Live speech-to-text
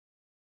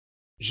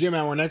Jim,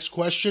 our next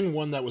question,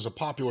 one that was a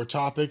popular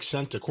topic,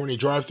 sent to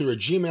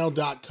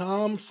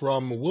CornyDriveThru@gmail.com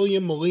from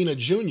William Molina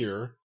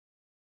Jr.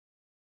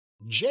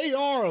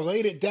 JR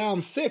laid it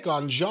down thick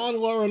on John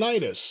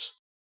Laurinaitis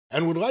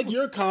and would like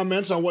your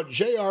comments on what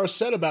JR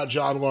said about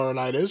John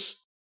Laurinaitis,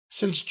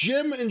 since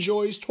Jim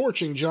enjoys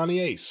torching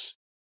Johnny Ace.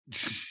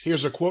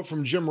 Here's a quote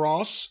from Jim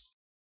Ross.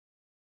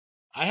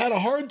 I had a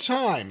hard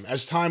time,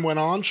 as time went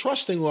on,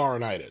 trusting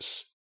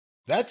Laurinaitis.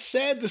 That's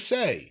sad to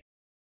say.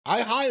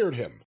 I hired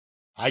him.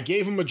 I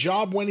gave him a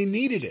job when he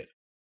needed it.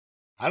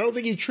 I don't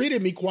think he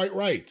treated me quite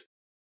right.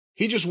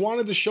 He just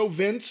wanted to show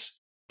Vince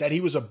that he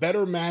was a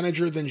better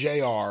manager than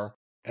JR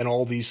and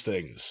all these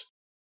things.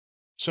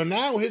 So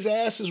now his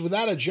ass is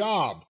without a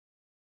job,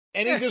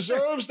 and he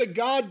deserves the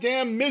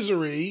goddamn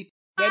misery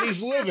that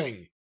he's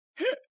living,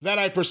 that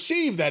I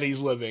perceive that he's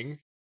living,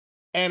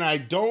 and I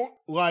didn't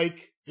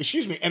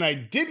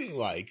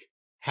like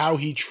how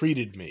he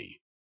treated me.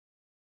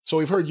 So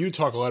we've heard you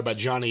talk a lot about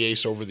Johnny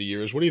Ace over the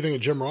years. What do you think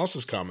of Jim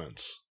Ross's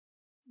comments?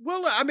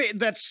 Well, I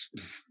mean,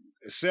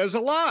 says a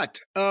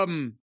lot.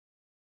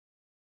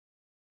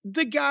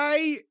 The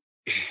guy,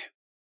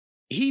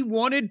 he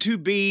wanted to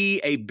be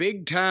a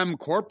big-time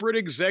corporate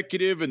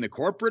executive in the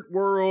corporate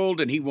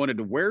world, and he wanted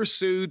to wear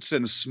suits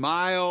and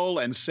smile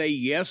and say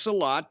yes a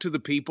lot to the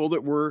people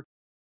that were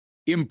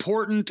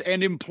important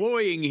and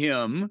employing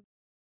him.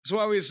 So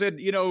I always said,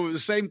 the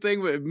same thing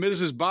with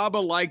Mrs. Baba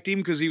liked him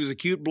because he was a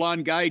cute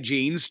blonde guy,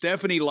 Gene.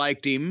 Stephanie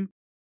liked him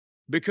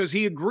because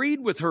he agreed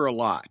with her a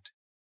lot.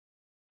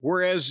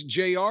 Whereas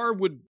JR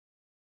would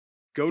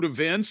go to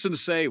Vince and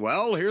say,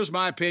 well, here's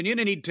my opinion,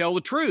 and he'd tell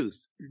the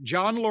truth.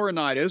 John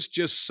Laurinaitis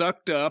just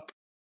sucked up,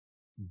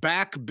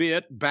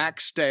 backbit,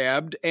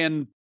 backstabbed,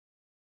 and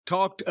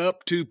talked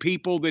up to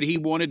people that he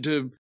wanted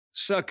to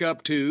suck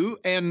up to.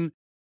 And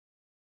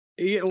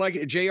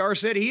like JR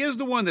said, he is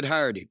the one that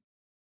hired him.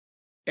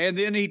 And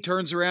then he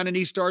turns around and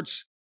he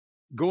starts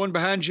going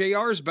behind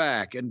JR's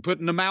back and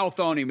putting the mouth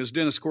on him, as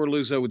Dennis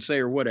Cortelluzzo would say,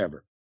 or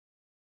whatever.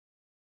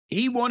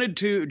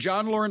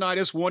 John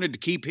Laurinaitis wanted to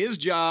keep his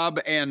job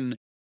and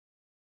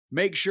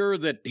make sure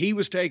that he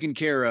was taken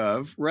care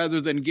of rather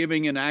than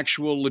giving an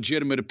actual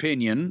legitimate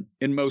opinion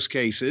in most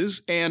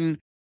cases. And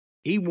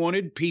he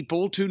wanted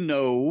people to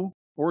know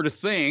or to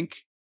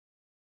think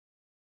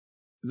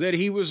that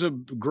he was a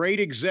great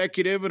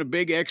executive and a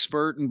big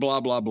expert and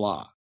blah, blah,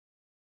 blah.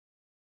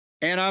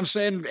 And I'm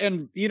saying,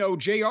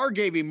 JR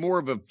gave him more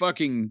of a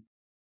fucking,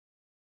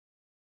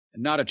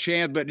 not a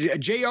chance, but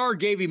JR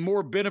gave him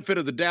more benefit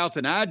of the doubt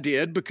than I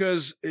did,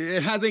 because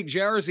I think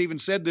JR's even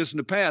said this in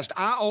the past.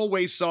 I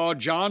always saw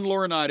John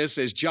Laurinaitis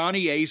as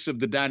Johnny Ace of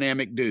the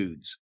Dynamic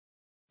Dudes.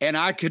 And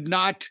I could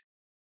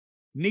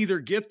neither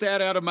get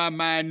that out of my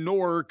mind,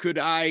 nor could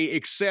I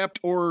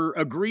accept or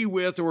agree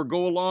with or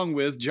go along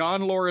with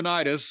John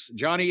Laurinaitis,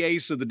 Johnny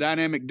Ace of the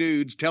Dynamic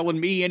Dudes, telling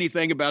me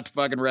anything about the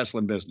fucking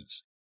wrestling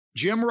business.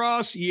 Jim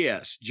Ross,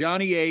 yes.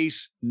 Johnny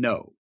Ace,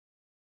 no.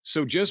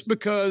 So just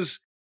because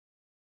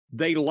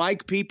they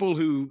like people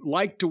who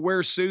like to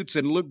wear suits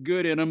and look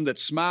good in them, that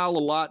smile a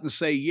lot and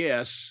say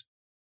yes,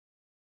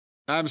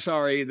 I'm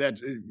sorry,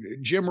 that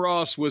Jim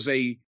Ross was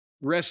a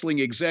wrestling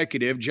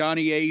executive.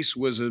 Johnny Ace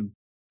was a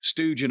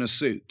stooge in a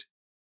suit.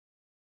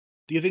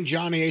 Do you think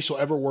Johnny Ace will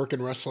ever work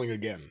in wrestling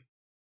again?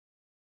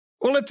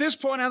 Well, at this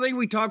point, I think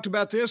we talked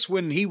about this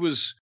when he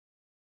was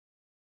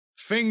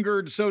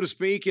fingered, so to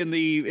speak, in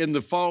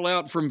the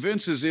fallout from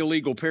Vince's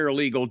illegal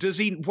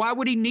paralegal. Why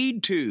would he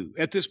need to?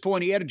 At this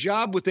point, he had a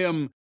job with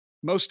them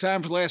most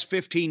time for the last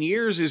 15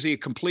 years. Is he a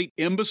complete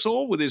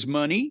imbecile with his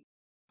money?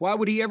 Why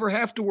would he ever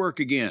have to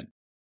work again?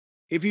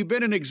 If you've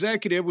been an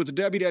executive with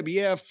the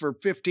WWF for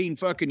 15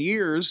 fucking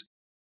years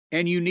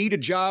and you need a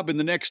job in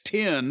the next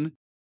 10,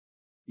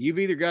 you've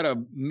either got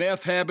a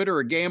meth habit or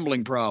a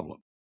gambling problem.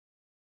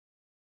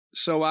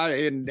 So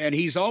and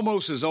he's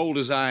almost as old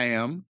as I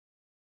am.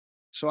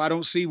 So I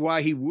don't see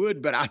why he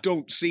would, but I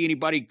don't see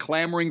anybody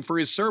clamoring for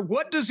his service.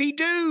 What does he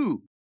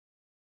do?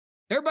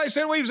 Everybody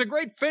said, well, he was a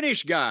great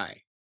finish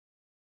guy.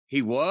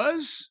 He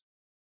was?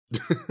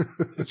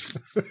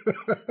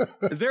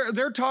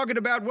 They're talking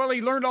about, well,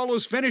 he learned all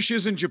those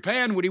finishes in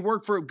Japan when he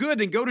worked for good.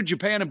 Then go to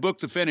Japan and book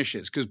the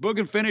finishes, because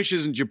booking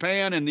finishes in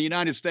Japan and the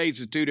United States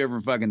is two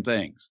different fucking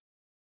things.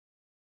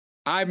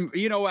 I'm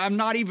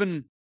not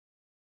even.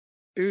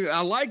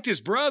 I liked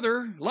his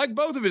brother, like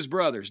both of his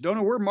brothers. Don't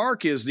know where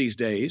Mark is these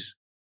days.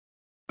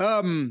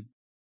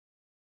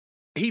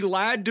 He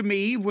lied to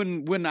me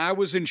when I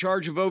was in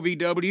charge of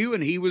OVW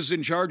and he was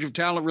in charge of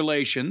talent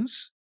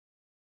relations.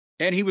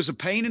 And he was a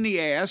pain in the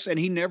ass, and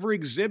he never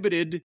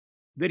exhibited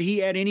that he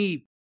had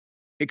any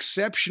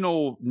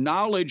exceptional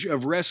knowledge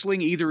of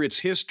wrestling, either its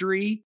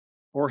history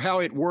or how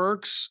it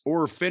works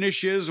or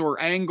finishes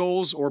or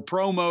angles or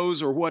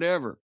promos or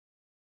whatever.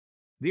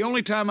 The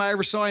only time I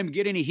ever saw him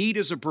get any heat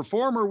as a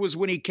performer was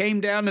when he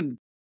came down and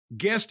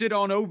guested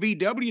on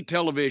OVW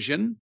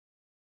television.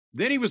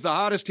 Then he was the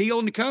hottest heel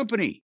in the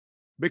company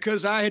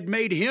because I had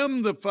made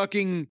him the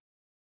fucking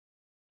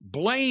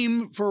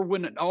blame for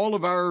when all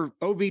of our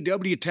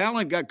OVW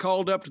talent got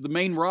called up to the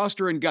main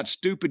roster and got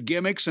stupid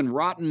gimmicks and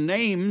rotten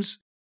names.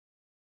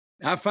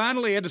 I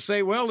finally had to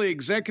say, well, the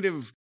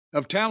executive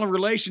of talent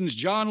relations,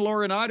 John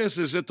Laurinaitis,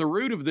 is at the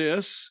root of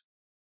this.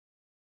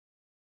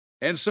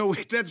 And so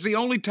that's the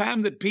only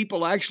time that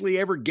people actually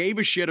ever gave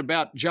a shit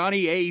about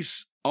Johnny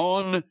Ace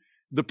on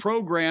the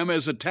program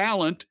as a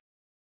talent,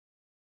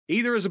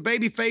 either as a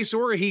babyface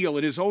or a heel.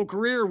 And his whole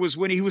career was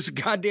when he was a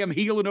goddamn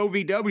heel in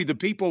OVW. The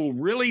people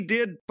really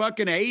did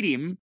fucking hate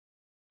him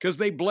because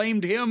they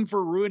blamed him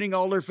for ruining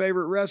all their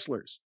favorite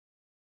wrestlers.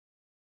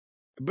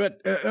 But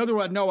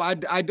otherwise, no,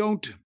 I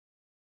don't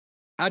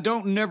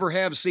never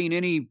have seen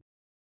any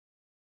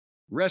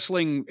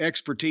wrestling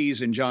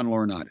expertise in John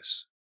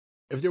Laurinaitis.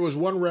 If there was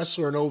one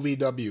wrestler in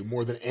OVW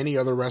more than any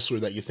other wrestler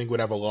that you think would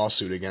have a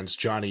lawsuit against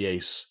Johnny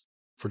Ace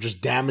for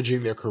just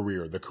damaging their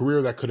career, the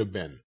career that could have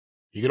been,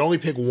 you could only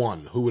pick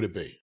one, who would it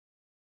be?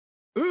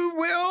 Ooh,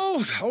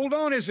 well, hold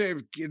on.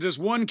 Does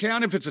one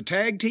count if it's a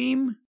tag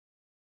team?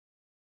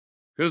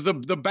 Because the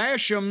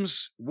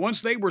Bashams,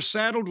 once they were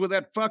saddled with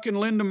that fucking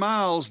Linda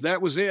Miles,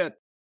 that was it.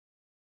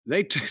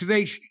 They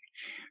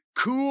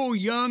cool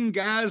young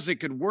guys that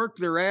could work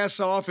their ass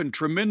off in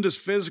tremendous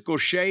physical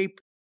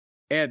shape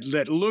and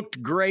that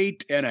looked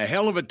great and a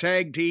hell of a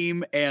tag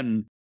team,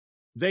 and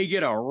they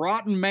get a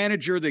rotten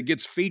manager that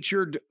gets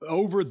featured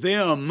over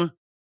them,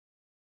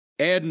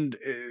 and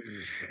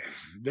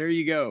there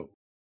you go.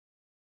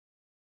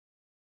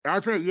 I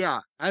think,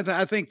 yeah,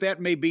 I think that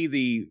may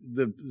be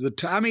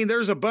I mean,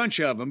 there's a bunch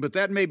of them, but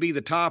that may be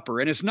the topper.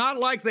 And it's not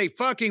like they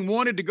fucking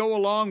wanted to go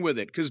along with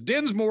it, because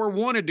Dinsmore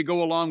wanted to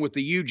go along with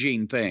the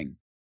Eugene thing.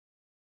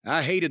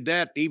 I hated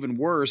that even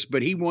worse,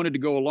 but he wanted to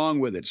go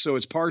along with it, so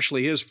it's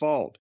partially his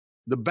fault.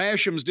 The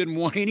Bashams didn't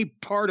want any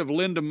part of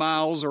Linda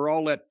Miles or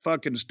all that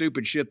fucking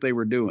stupid shit they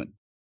were doing.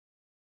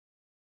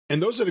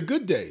 And those are the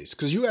good days,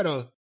 because you had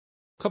a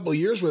couple of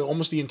years where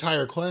almost the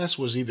entire class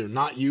was either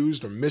not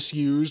used or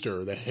misused,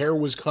 or the hair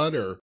was cut,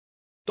 or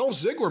Dolph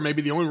Ziggler may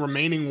be the only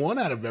remaining one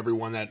out of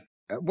everyone that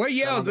got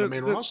on the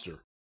main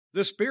roster.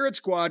 The Spirit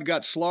Squad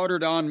got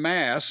slaughtered en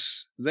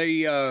masse.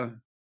 They,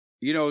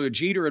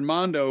 Jeter and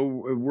Mondo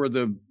were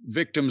the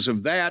victims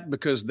of that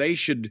because they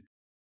should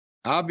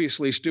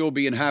obviously still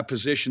be in high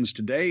positions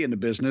today in the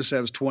business.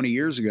 That was 20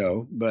 years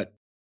ago. But,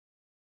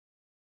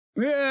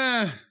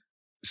 yeah.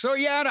 So,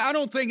 yeah, I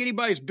don't think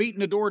anybody's beating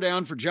the door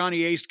down for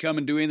Johnny Ace to come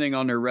and do anything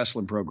on their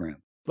wrestling program.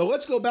 But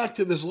let's go back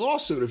to this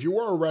lawsuit. If you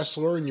were a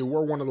wrestler and you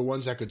were one of the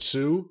ones that could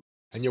sue,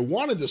 and you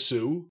wanted to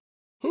sue,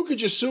 who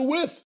could you sue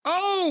with?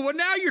 Oh, well,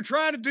 now you're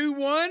trying to do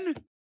one?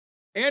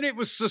 And it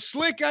was so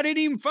slick I didn't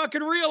even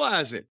fucking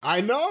realize it.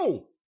 I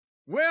know.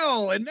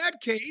 Well, in that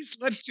case,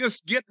 let's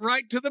just get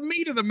right to the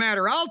meat of the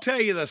matter. I'll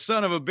tell you the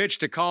son of a bitch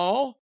to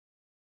call.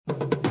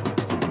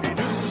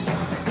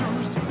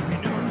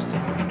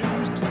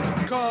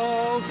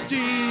 Call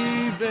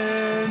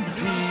Stephen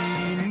P.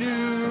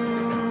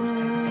 News.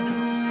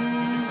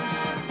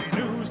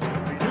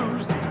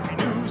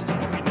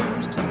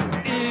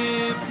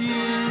 If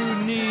you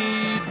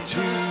need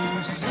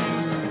to sue.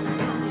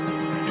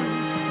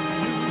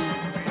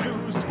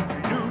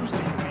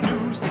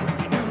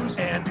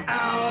 An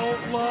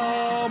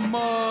outlaw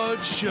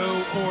mud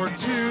show or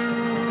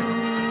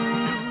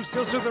two.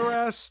 Still to the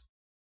rest.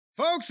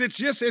 Folks,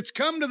 it's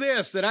come to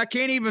this that I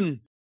can't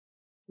even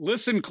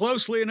listen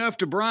closely enough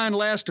to Brian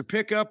Last to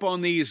pick up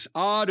on these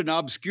odd and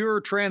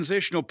obscure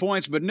transitional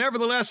points, but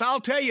nevertheless,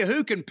 I'll tell you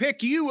who can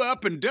pick you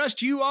up and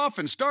dust you off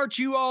and start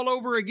you all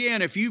over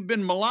again if you've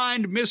been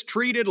maligned,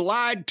 mistreated,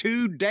 lied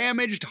to,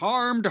 damaged,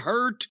 harmed,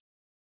 hurt,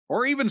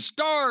 or even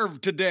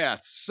starved to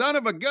death. Son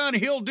of a gun,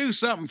 he'll do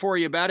something for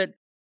you about it.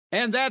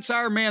 And that's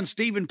our man,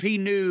 Stephen P.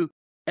 New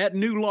at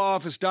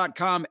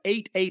newlawoffice.com,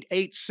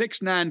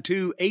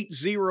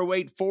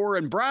 888-692-8084.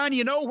 And Brian,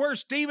 you know where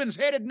Stephen's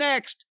headed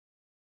next?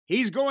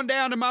 He's going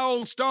down to my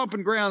old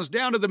stomping grounds,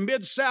 down to the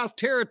Mid-South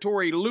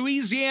Territory,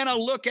 Louisiana.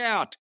 Look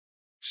out.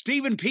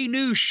 Stephen P.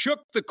 New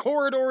shook the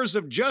corridors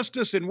of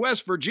justice in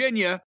West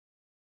Virginia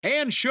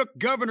and shook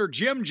Governor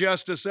Jim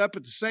Justice up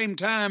at the same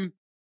time.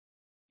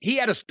 He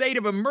had a state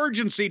of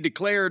emergency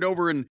declared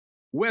over in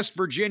West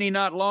Virginia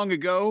not long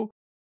ago.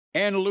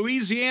 And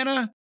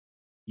Louisiana,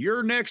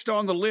 you're next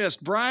on the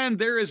list. Brian,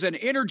 there is an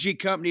energy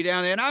company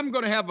down there, and I'm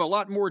going to have a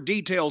lot more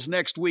details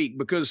next week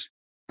because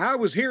I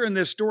was hearing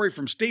this story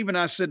from Stephen.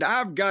 I said,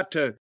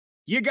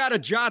 you got to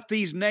jot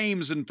these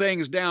names and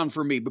things down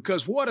for me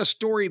because what a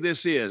story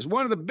this is.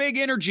 One of the big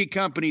energy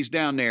companies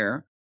down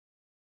there,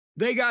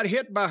 they got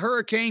hit by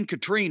Hurricane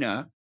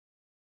Katrina.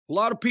 A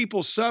lot of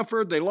people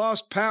suffered. They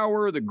lost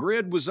power. The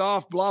grid was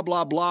off, blah,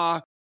 blah, blah.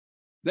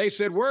 They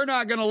said, we're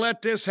not going to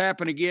let this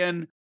happen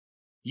again.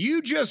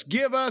 You just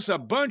give us a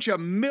bunch of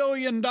 $1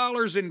 million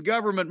in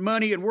government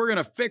money and we're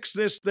going to fix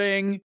this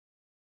thing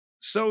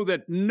so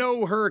that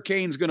no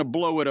hurricane's going to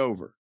blow it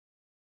over.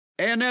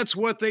 And that's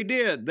what they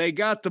did. They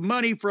got the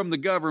money from the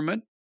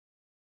government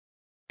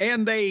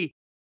and they,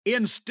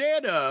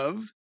 instead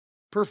of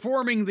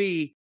performing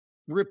the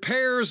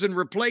repairs and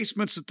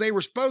replacements that they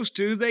were supposed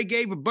to, they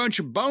gave a bunch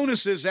of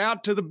bonuses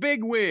out to the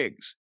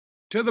bigwigs,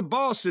 to the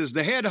bosses,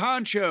 the head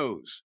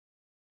honchos,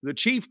 the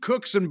chief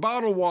cooks and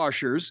bottle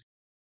washers.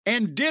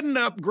 and didn't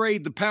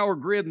upgrade the power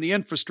grid and the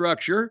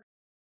infrastructure.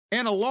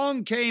 And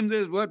along came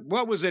this,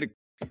 what was it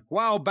a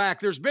while back?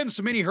 There's been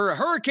so many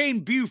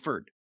Hurricane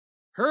Buford.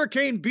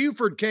 Hurricane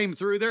Buford came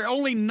through. They're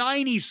only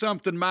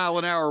 90-something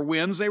mile-an-hour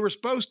winds. They were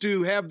supposed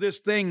to have this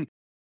thing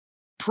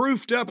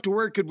proofed up to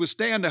where it could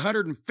withstand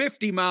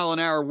 150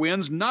 mile-an-hour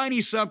winds,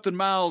 90-something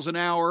miles an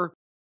hour.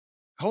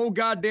 Whole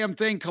goddamn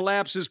thing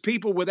collapses.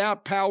 People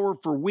without power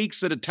for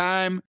weeks at a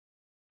time.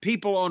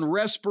 People on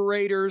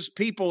respirators.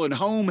 People in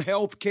home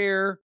health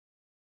care.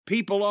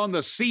 People on the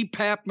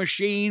CPAP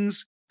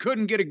machines.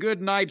 Couldn't get a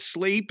good night's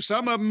sleep.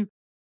 Some of them,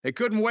 they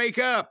couldn't wake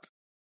up.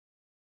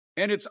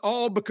 And it's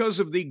all because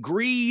of the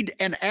greed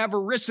and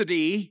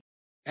avariciousness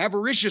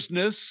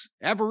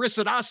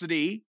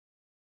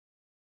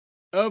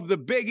of the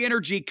big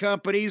energy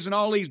companies and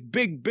all these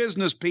big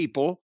business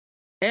people.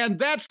 And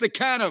that's the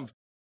kind of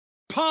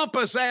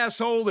pompous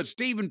asshole that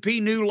Stephen P.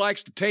 New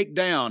likes to take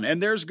down.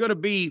 And there's going to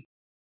be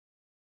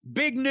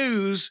big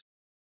news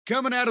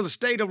coming out of the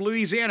state of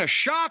Louisiana,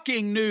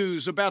 shocking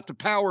news about the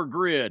power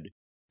grid.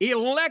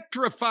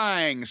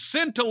 Electrifying,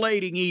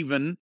 scintillating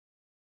even.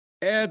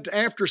 And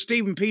after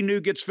Stephen P.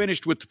 New gets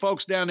finished with the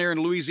folks down there in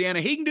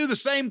Louisiana, he can do the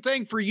same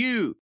thing for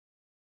you.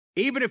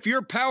 Even if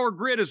your power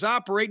grid is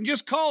operating,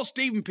 just call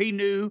Stephen P.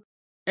 New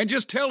and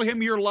just tell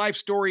him your life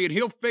story, and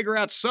he'll figure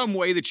out some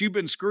way that you've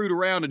been screwed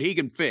around and he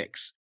can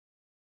fix.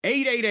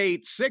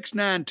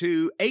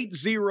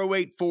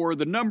 888-692-8084,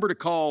 the number to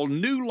call,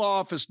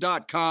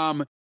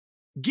 newlawoffice.com.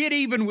 Get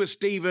even with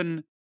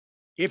Stephen.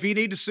 If you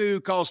need to sue,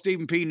 call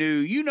Stephen P. New.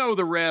 You know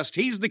the rest.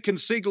 He's the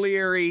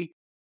consigliere,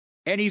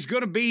 and he's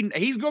going to be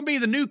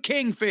the new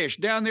kingfish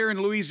down there in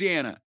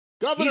Louisiana.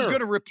 Governor. He's going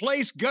to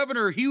replace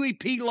Governor Huey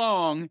P.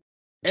 Long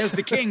as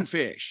the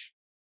kingfish.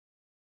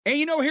 And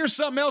you know, here's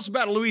something else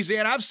about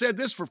Louisiana. I've said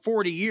this for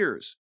 40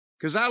 years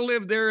because I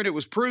lived there and it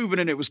was proven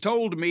and it was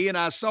told to me and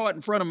I saw it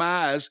in front of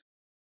my eyes.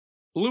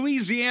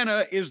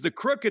 Louisiana is the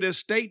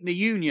crookedest state in the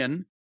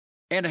union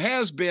and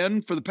has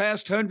been for the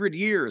past 100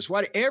 years.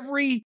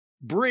 Every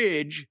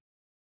bridge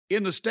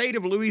in the state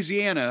of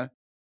Louisiana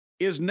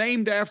is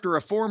named after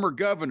a former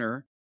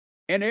governor,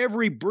 and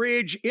every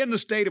bridge in the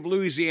state of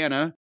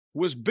Louisiana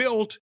was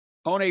built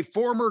on a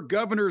former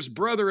governor's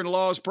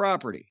brother-in-law's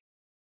property.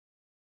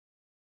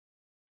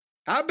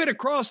 I've been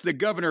across the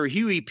Governor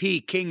Huey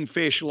P.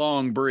 Kingfish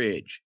Long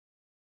Bridge.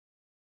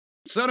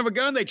 Son of a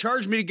gun, they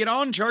charged me to get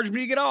on, charged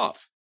me to get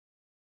off.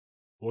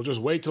 We'll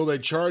just wait till they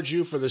charge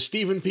you for the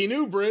Stephen P.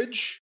 New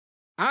Bridge.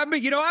 I've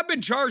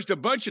been charged a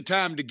bunch of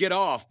time to get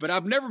off, but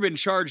I've never been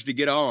charged to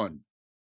get on.